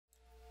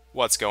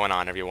What's going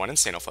on, everyone?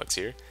 InsanoFlex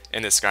here.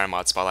 In this Skyrim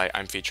mod spotlight,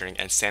 I'm featuring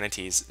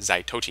Insanity's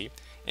Zatoichi,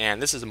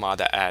 and this is a mod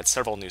that adds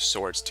several new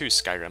swords to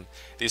Skyrim.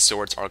 These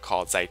swords are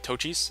called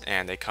Zatoichis,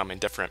 and they come in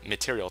different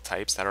material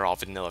types that are all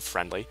vanilla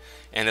friendly,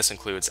 and this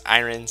includes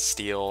iron,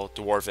 steel,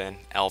 dwarven,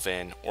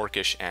 elven,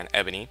 orcish, and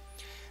ebony.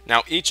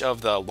 Now, each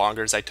of the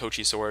longer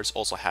Zatoichi swords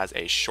also has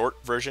a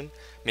short version,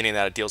 meaning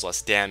that it deals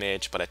less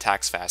damage but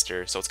attacks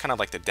faster, so it's kind of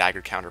like the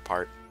dagger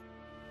counterpart.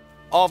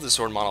 All of the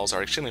sword models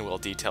are extremely well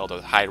detailed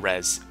with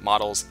high-res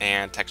models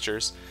and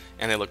textures,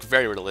 and they look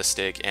very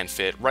realistic and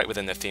fit right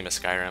within the theme of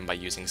Skyrim by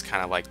using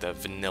kind of like the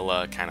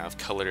vanilla kind of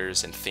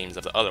colors and themes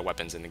of the other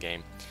weapons in the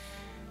game.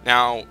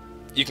 Now,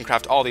 you can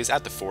craft all these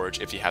at the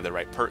forge if you have the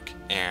right perk,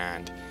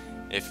 and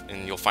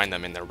you'll find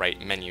them in the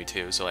right menu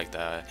too, so like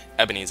the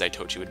Ebony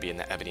Zatoichi would be in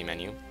the Ebony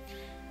menu.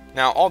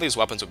 Now, all these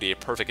weapons would be a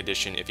perfect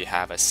addition if you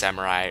have a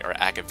samurai or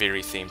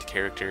Akaviri themed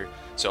character,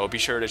 so be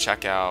sure to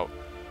check out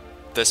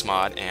this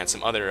mod and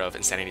some other of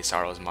Insanity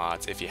Sorrow's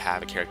mods if you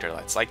have a character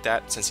that's like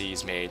that, since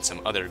he's made some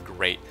other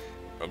great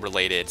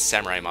related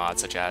samurai mods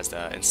such as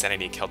the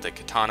Insanity Celtic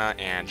Katana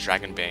and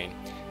Dragonbane,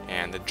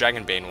 and the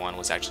Dragonbane one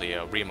was actually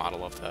a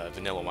remodel of the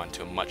vanilla one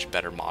to a much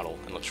better model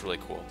and looks really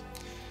cool.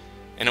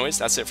 Anyways,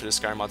 that's it for this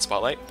Skyrim mod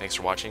spotlight. Thanks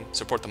for watching.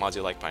 Support the mods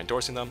you like by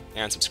endorsing them,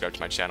 and subscribe to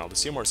my channel to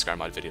see more Skyrim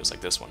mod videos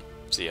like this one.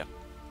 See ya.